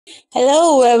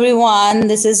Hello, everyone.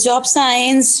 This is Job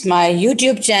Science, my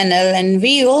YouTube channel, and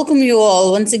we welcome you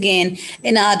all once again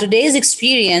in our today's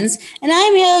experience. And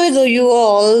I'm here with you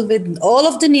all with all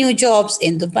of the new jobs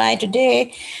in Dubai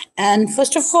today. And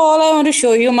first of all, I want to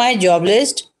show you my job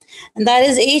list, and that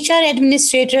is HR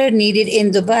administrator needed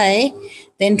in Dubai,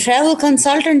 then travel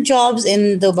consultant jobs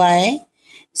in Dubai,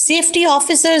 safety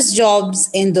officers jobs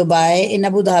in Dubai, in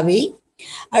Abu Dhabi,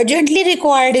 urgently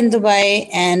required in Dubai,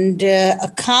 and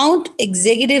account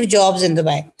executive jobs in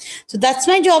Dubai. So that's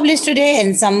my job list today.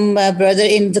 And some brother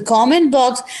in the comment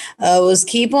box was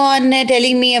keep on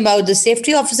telling me about the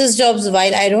safety officers jobs.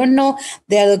 While I don't know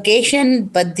their location,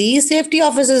 but these safety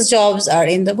officers jobs are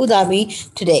in the Abu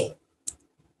Dhabi today.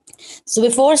 So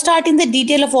before starting the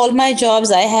detail of all my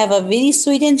jobs, I have a very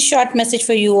sweet and short message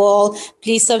for you all.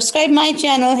 Please subscribe my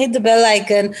channel, hit the bell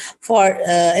icon for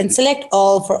and select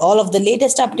all for all of the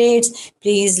latest updates.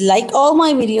 Please like all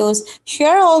my videos,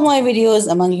 share all my videos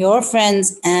among your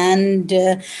friends, and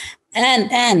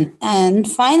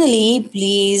finally,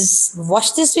 please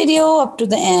watch this video up to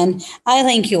the end. I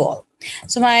thank you all.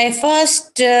 So my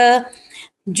first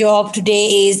job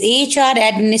today is HR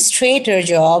administrator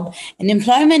job, and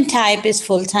employment type is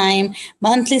full time,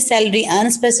 monthly salary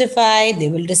unspecified. They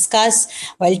will discuss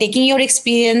while taking your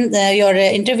experience, your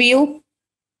interview.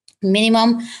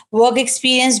 Minimum work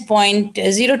experience point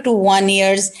 0 to 1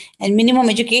 years, and minimum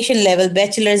education level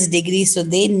bachelor's degree. So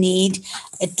they need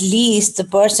at least the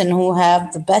person who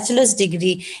have the bachelor's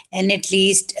degree, and at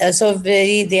least so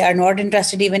very they are not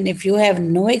interested even if you have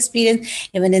no experience.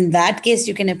 Even in that case,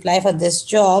 you can apply for this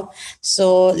job.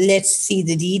 So let's see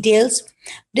the details.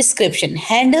 Description: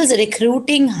 handles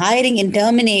recruiting, hiring, and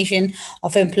termination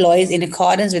of employees in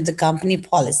accordance with the company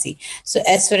policy. So,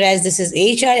 as far as this is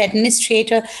HR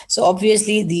administrator, so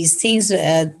obviously these things,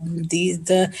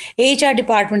 the HR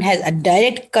department has a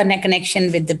direct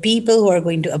connection with the people who are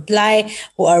going to apply,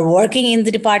 who are working in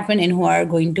the department, and who are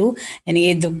going to, and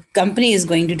the company is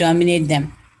going to terminate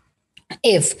them.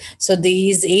 If so,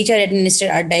 these HR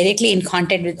administrators are directly in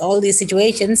contact with all these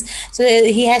situations. So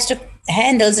he has to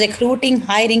handles recruiting,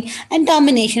 hiring, and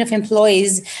termination of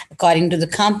employees according to the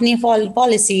company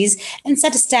policies and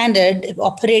set standard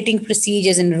operating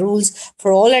procedures and rules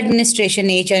for all administration,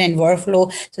 HR, and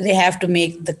workflow. So they have to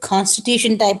make the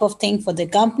constitution type of thing for the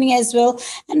company as well,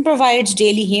 and provides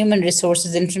daily human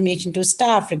resources information to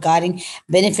staff regarding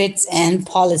benefits and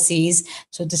policies.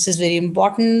 So this is very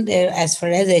important as far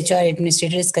as HR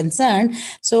administrator is concerned.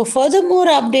 So furthermore,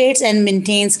 updates and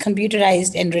maintains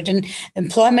computerized and written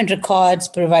employment records,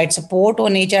 provides support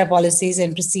on HR policies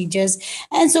and procedures,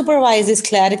 and supervises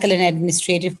clerical and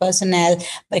administrative personnel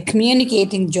by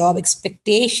communicating job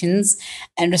expectations,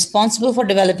 and responsible for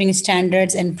developing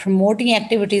standards and promoting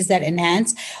activities that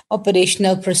enhance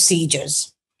operational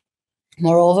procedures.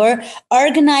 Moreover,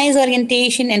 organize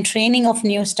orientation and training of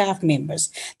new staff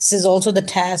members. This is also the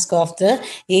task of the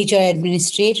HR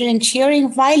administrator,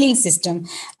 ensuring filing system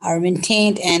are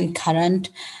maintained and current.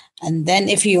 And then,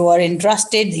 if you are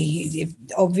interested,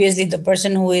 obviously the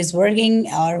person who is working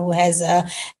or who has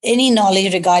any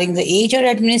knowledge regarding the HR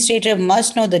administrator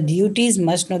must know the duties,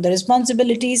 must know the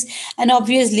responsibilities, and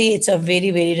obviously it's a very,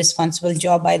 very responsible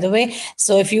job, by the way.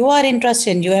 So, if you are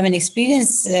interested and you have an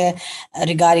experience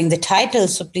regarding the title,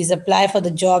 so please apply for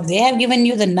the job. They have given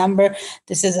you the number.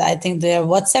 This is, I think, their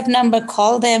WhatsApp number.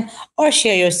 Call them or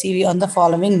share your CV on the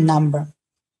following number.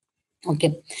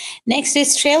 Okay. Next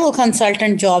is travel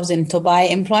consultant jobs in Dubai.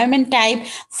 Employment type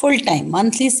full time.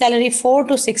 Monthly salary 4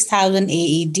 to 6,000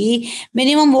 AED.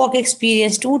 Minimum work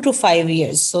experience 2 to 5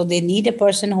 years. So they need a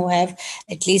person who have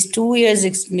at least 2 years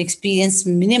experience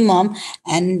minimum,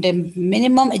 and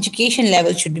minimum education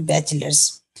level should be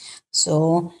bachelor's.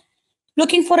 So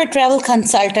looking for a travel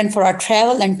consultant for a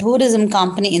travel and tourism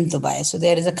company in Dubai. So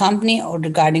there is a company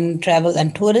regarding travel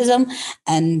and tourism,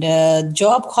 and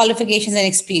job qualifications and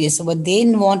experience. So what they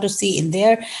want to see in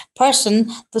their person,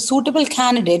 the suitable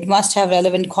candidate must have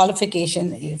relevant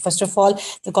qualification. First of all,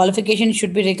 the qualification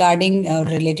should be regarding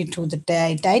related to the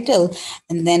title,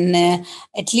 and then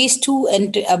at least 2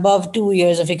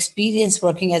 years of experience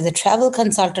working as a travel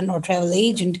consultant or travel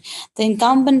agent. The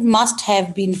incumbent must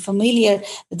have been familiar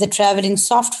with the traveling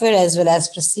software as well as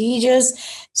procedures.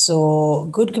 So,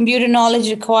 good computer knowledge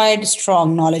required,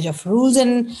 strong knowledge of rules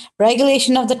and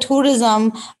regulation of the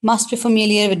tourism, must be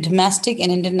familiar with domestic and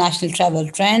international travel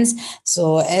trends.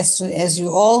 So, as you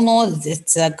all know,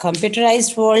 it's a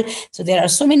computerized world. So, there are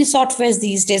so many softwares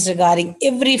these days regarding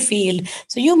every field.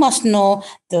 So, you must know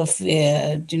the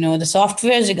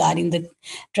softwares regarding the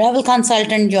travel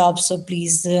consultant jobs. So,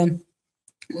 please.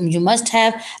 You must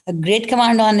have a great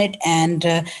command on it, and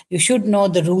you should know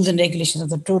the rules and regulations of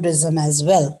the tourism as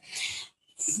well.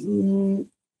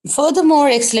 Furthermore,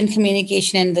 excellent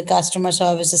communication and the customer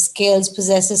service skills,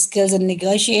 possesses skills in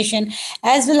negotiation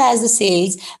as well as the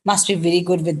sales must be very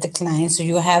good with the client. So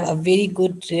you have a very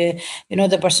good,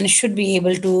 the person should be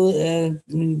able to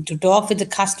talk with the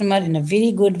customer in a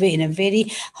very good way, in a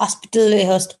very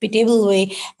hospitable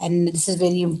way, and this is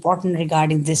very important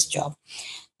regarding this job.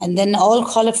 And then all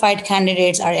qualified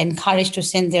candidates are encouraged to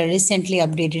send their recently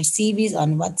updated CVs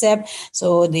on WhatsApp.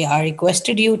 So they are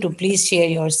requested you to please share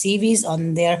your CVs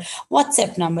on their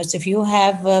WhatsApp numbers. If you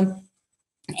have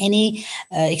any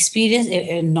experience,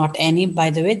 not any,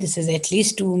 by the way, this is at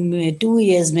least 2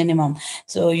 years minimum.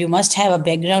 So you must have a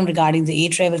background regarding the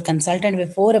e-travel consultant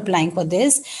before applying for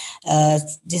this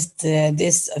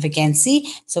vacancy.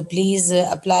 So please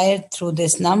apply through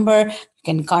this number.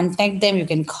 You can contact them, you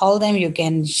can call them, you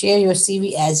can share your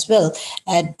CV as well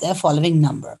at the following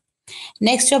number.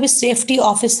 Next job is safety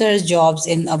officers jobs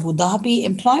in Abu Dhabi.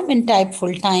 Employment type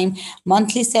full time.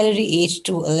 Monthly salary age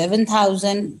to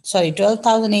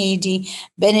 12,000 AED.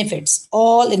 Benefits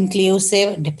all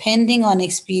inclusive depending on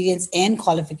experience and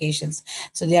qualifications.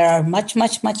 So there are much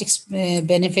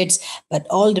benefits, but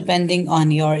all depending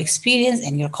on your experience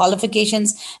and your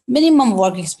qualifications. Minimum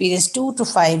work experience 2 to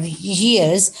 5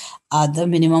 years are the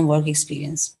minimum work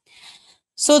experience.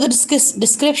 So the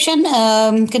description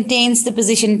contains the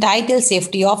position title,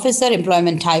 safety officer,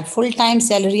 employment type, full-time,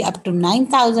 salary up to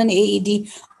 9,000 AED,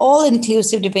 all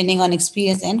inclusive depending on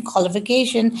experience and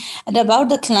qualification, and about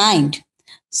the client.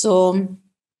 So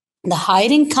the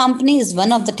hiring company is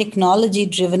one of the technology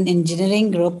driven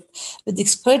engineering group with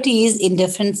expertise in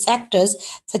different sectors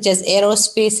such as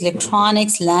aerospace,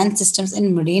 electronics, land systems,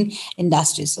 and marine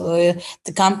industries. So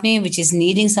the company which is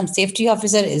needing some safety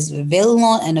officer is well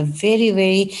known and a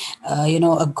very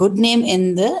a good name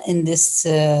in this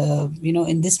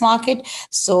market.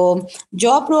 So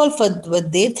job role for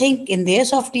what they think in their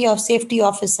safety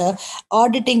officer,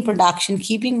 auditing production,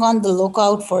 keeping on the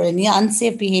lookout for any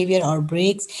unsafe behavior or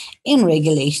breaks in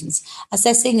regulations,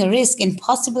 assessing risk and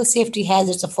possible safety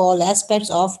hazards of all aspects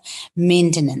of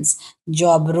maintenance.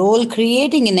 Job role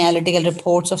creating analytical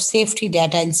reports of safety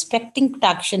data, inspecting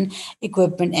production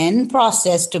equipment and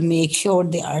process to make sure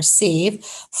they are safe,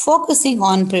 focusing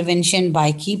on prevention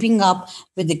by keeping up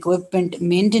with equipment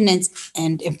maintenance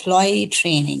and employee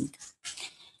training.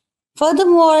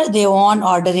 Furthermore, they want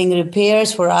ordering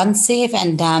repairs for unsafe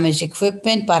and damaged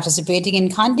equipment, participating in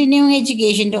continuing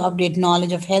education to update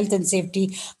knowledge of health and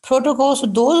safety protocols. So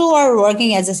those who are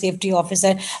working as a safety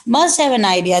officer must have an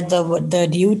idea the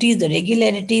duties, the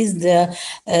regularities, the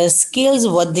skills,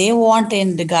 what they want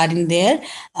in regarding their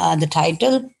the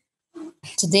title.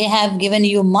 So they have given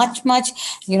you much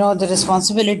the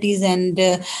responsibilities and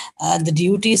the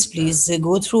duties. Please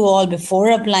go through all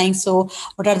before applying. So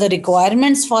what are the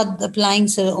requirements for the applying?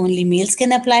 So only males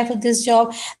can apply for this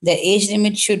job. The age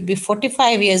limit should be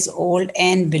 45 years old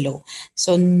and below,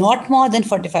 so not more than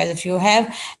 45. If you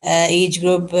have age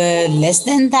group less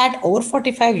than that or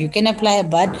 45, you can apply.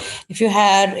 But if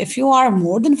you are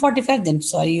more than 45, then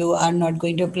sorry, you are not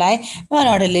going to apply. You are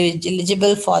not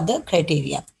eligible for the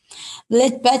criteria.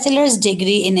 Bachelor's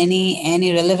degree in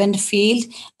any relevant field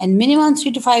and minimum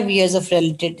 3 to 5 years of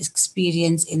related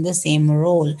experience in the same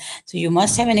role. So you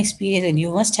must have an experience and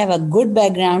you must have a good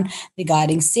background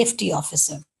regarding safety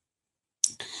officer.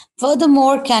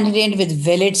 Furthermore, candidate with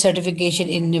valid certification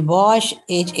in NIBOSH,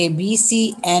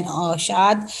 HABC, and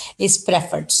OSHAD is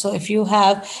preferred. So if you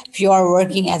are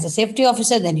working as a safety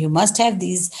officer, then you must have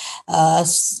these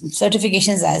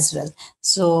certifications as well.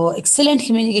 So excellent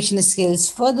communication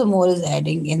skills, furthermore, is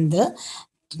adding in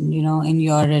in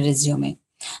your resume.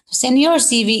 So send your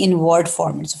CV in Word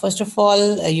format. So first of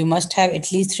all, you must have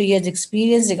at least 3 years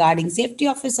experience regarding safety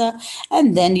officer,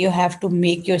 and then you have to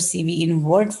make your CV in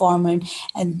Word format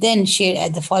and then share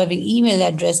at the following email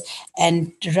address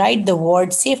and write the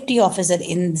word safety officer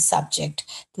in the subject.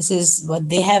 This is what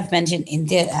they have mentioned in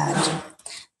their ad.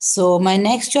 So my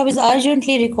next job is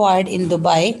urgently required in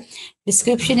Dubai.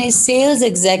 Description is sales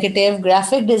executive,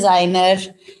 graphic designer,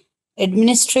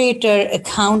 administrator,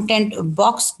 accountant,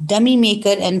 box dummy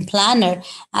maker, and planner,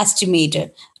 estimator.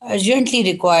 Urgently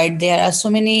required. There are so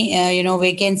many,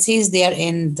 vacancies there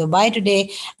in Dubai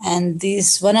today, and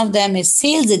this one of them is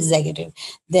sales executive,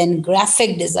 then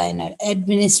graphic designer,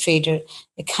 administrator,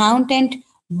 accountant,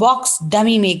 box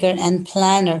dummy maker, and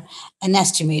planner and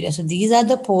estimator. So these are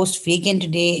the posts vacant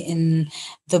today in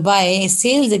Dubai,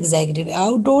 sales executive,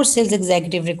 outdoor sales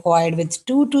executive required with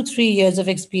 2 to 3 years of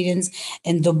experience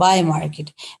in Dubai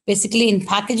market. Basically, in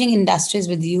packaging industries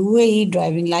with UAE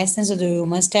driving license, so you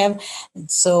must have.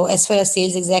 So, as far as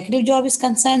sales executive job is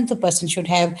concerned, the person should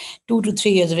have 2 to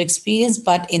 3 years of experience,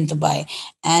 but in Dubai,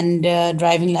 and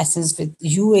driving license with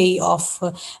UAE of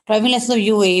driving license of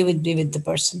UAE would be with the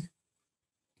person.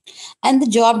 And the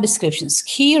job descriptions.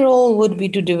 Key role would be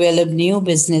to develop new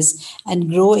business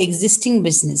and grow existing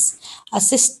business,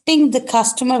 assisting the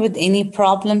customer with any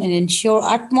problem and ensure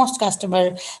utmost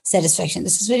customer satisfaction.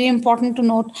 This is very important to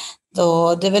note.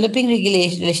 The developing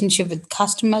relationship with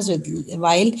customers with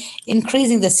while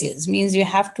increasing the sales means you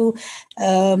have to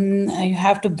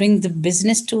bring the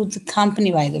business to the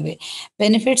company. By the way,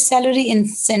 benefits, salary,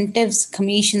 incentives,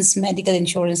 commissions, medical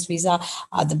insurance, visa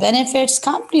are the benefits.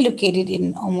 Company located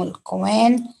in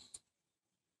Oman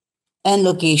and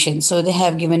location. So they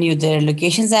have given you their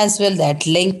locations as well. That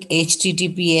link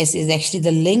HTTPS is actually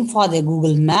the link for the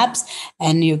Google Maps,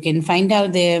 and you can find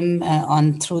out them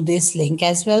on through this link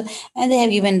as well. And they have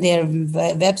given their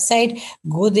website.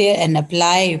 Go there and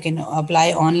apply. You can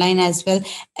apply online as well,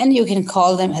 and you can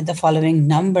call them at the following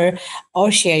number or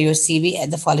share your CV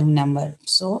at the following number.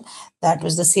 So that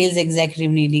was the sales executive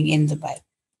needing in Dubai.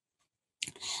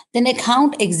 Then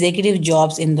account executive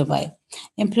jobs in Dubai.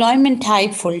 Employment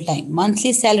type full time.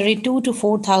 Monthly salary 2 to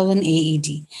 4,000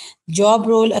 AED. Job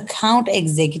role account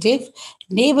executive.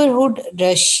 Neighborhood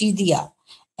Rashidia.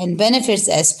 And benefits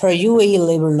as per UAE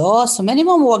labor law. So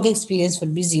minimum work experience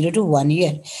would be 0 to 1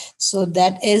 year. So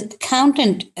that is account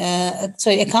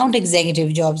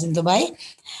executive jobs in Dubai.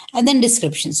 And then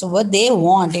description. So what they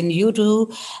want in you to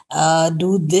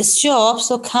do this job.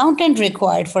 So accountant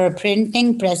required for a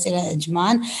printing press in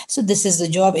Ajman. So this is the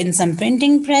job in some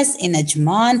printing press in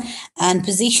Ajman, and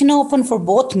position open for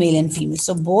both male and female.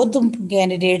 So both the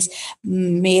candidates,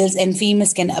 males and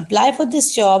females, can apply for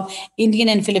this job. Indian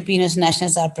and Filipinos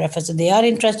nationals are preferred. So they are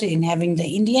interested in having the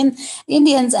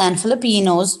Indians and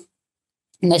Filipinos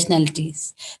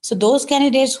nationalities. So those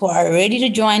candidates who are ready to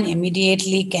join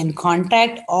immediately can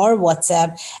contact or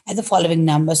WhatsApp at the following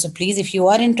number. So please, if you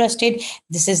are interested,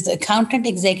 this is the accountant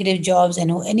executive jobs, and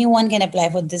anyone can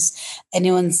apply for this.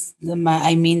 Anyone's,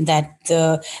 I mean that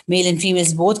the male and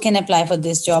females both can apply for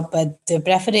this job, but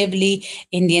preferably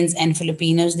Indians and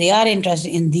Filipinos. They are interested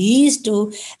in these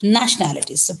two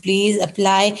nationalities. So please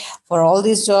apply for all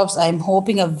these jobs. I'm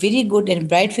hoping a very good and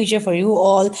bright future for you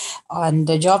all. And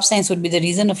the job science would be the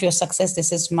reason of your success.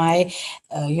 This is my,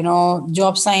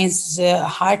 job science.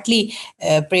 Heartily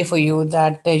pray for you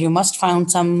that you must find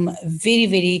some very,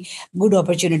 very good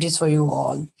opportunities for you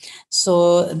all.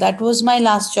 So that was my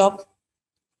last job.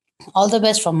 All the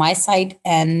best from my side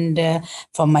and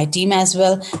from my team as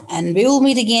well. And we will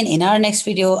meet again in our next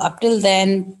video. Up till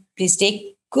then, please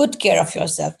take good care of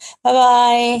yourself. Bye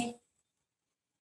bye.